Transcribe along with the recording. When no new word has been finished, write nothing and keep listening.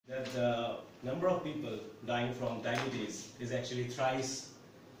the number of people dying from diabetes is actually thrice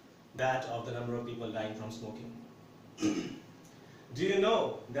that of the number of people dying from smoking. Do you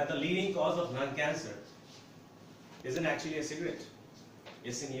know that the leading cause of lung cancer isn't actually a cigarette?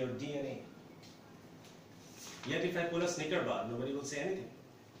 It's in your DNA. Yet if I pull a Snicker bar, nobody will say anything.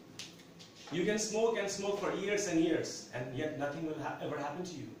 You can smoke and smoke for years and years, and yet nothing will ever happen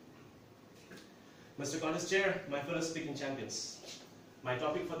to you. Mr. Contest Chair, my fellow speaking champions, my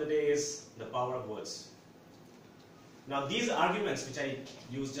topic for the day is the power of words. Now these arguments which I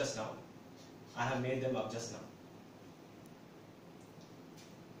used just now, I have made them up just now.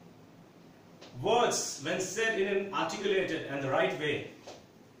 Words, when said in an articulated and the right way,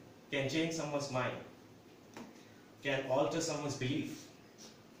 can change someone's mind, can alter someone's belief.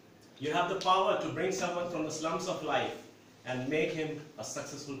 You have the power to bring someone from the slums of life and make him a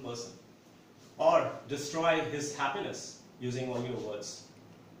successful person, or destroy his happiness using only your words.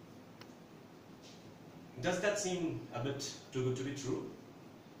 Does that seem a bit too good to be true?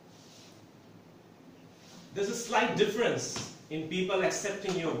 There's a slight difference in people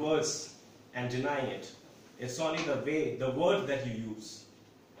accepting your words and denying it. It's only the word that you use.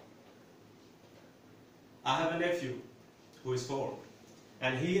 I have a nephew who is 4,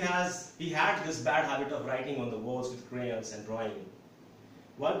 and he had this bad habit of writing on the walls with crayons and drawing.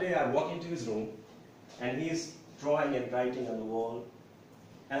 One day I walk into his room and he's drawing and writing on the wall,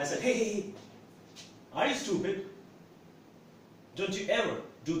 and I said, hey, are you stupid? Don't you ever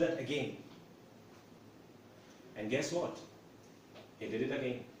do that again. And guess what? He did it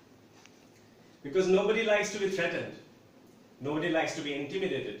again. Because nobody likes to be threatened. Nobody likes to be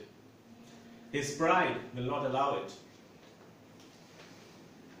intimidated. His pride will not allow it.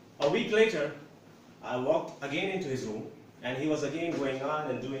 A week later, I walked again into his room, and he was again going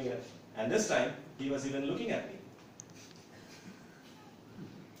on and doing it. And this time, he was even looking at me.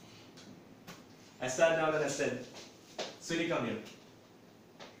 I sat down and I said, "Sweetie, come here.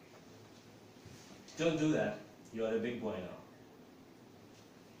 Don't do that. You are a big boy now."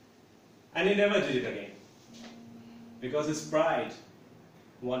 And he never did it again, because his pride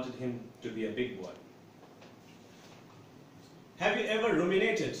wanted him to be a big boy. Have you ever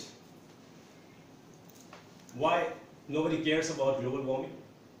ruminated why nobody cares about global warming?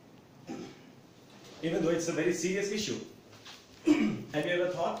 Even though it's a very serious issue. Have you ever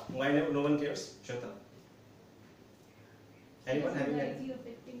thought why no one cares? Shweta? Anyone having that? any? Is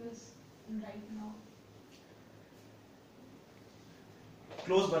affecting us right now?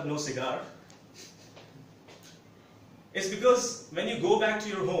 Close but no cigar. It's because when you go back to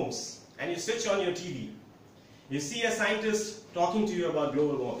your homes and you switch on your TV, you see a scientist talking to you about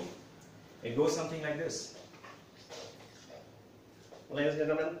global warming. It goes something like this. Ladies and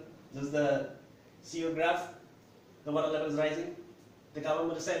gentlemen, this is the CO graph. The water level is rising. The carbon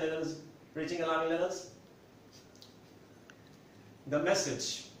monoxide level is reaching alarming levels. The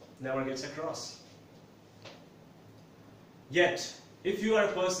message never gets across. Yet, if you are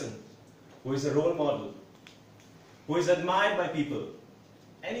a person who is a role model, who is admired by people,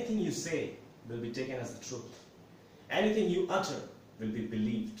 anything you say will be taken as the truth. Anything you utter will be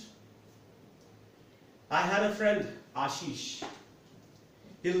believed. I had a friend, Ashish.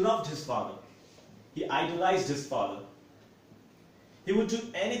 He loved his father. He idolized his father. He would do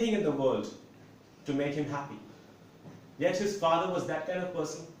anything in the world to make him happy. Yet his father was that kind of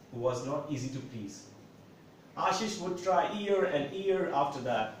person who was not easy to please. Ashish would try year and year after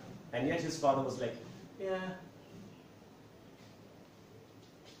that, and yet his father was like, yeah.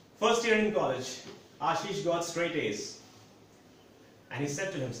 First year in college, Ashish got straight A's. And he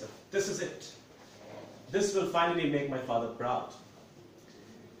said to himself, this is it. This will finally make my father proud.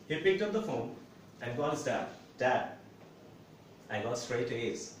 He picked up the phone and called his dad. Dad, I got straight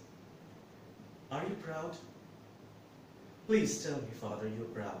A's. Are you proud? Please tell me, father, you're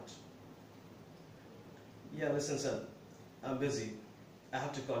proud. Yeah, listen, son, I'm busy. I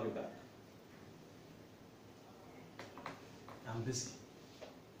have to call you back. I'm busy.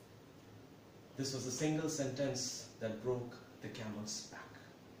 This was a single sentence that broke the camel's back.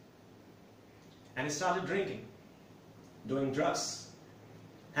 And he started drinking, doing drugs,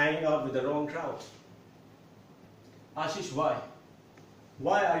 hanging out with the wrong crowd. Ashish, why?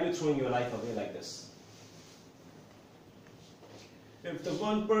 Why are you throwing your life away like this? If the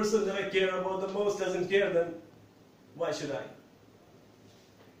one person that I care about the most doesn't care, then why should I?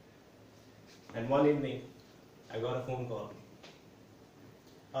 And one evening, I got a phone call.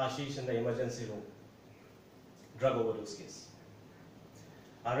 Ashish in the emergency room. Drug overdose case.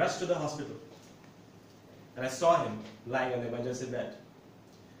 I rushed to the hospital and I saw him lying on the emergency bed.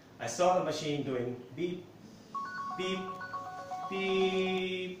 I saw the machine doing beep, beep,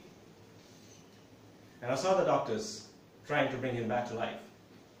 beep, I saw the doctors trying to bring him back to life.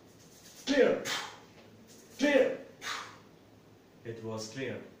 Clear! Clear! It was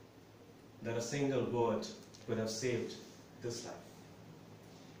clear that a single word could have saved this life.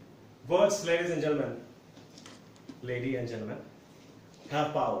 Words, ladies and gentlemen,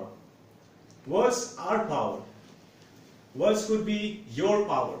 have power. Words are power. Words could be your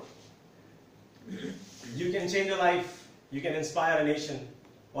power. You can change a life, you can inspire a nation,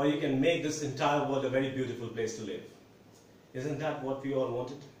 or you can make this entire world a very beautiful place to live. Isn't that what we all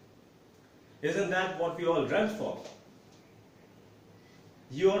wanted? Isn't that what we all dreamt for?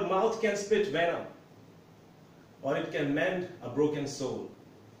 Your mouth can spit venom, or it can mend a broken soul.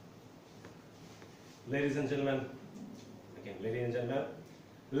 Ladies and gentlemen,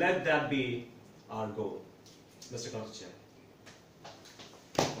 let that be our goal. Mr. Qahtani.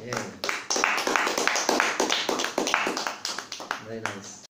 Yeah. Very nice.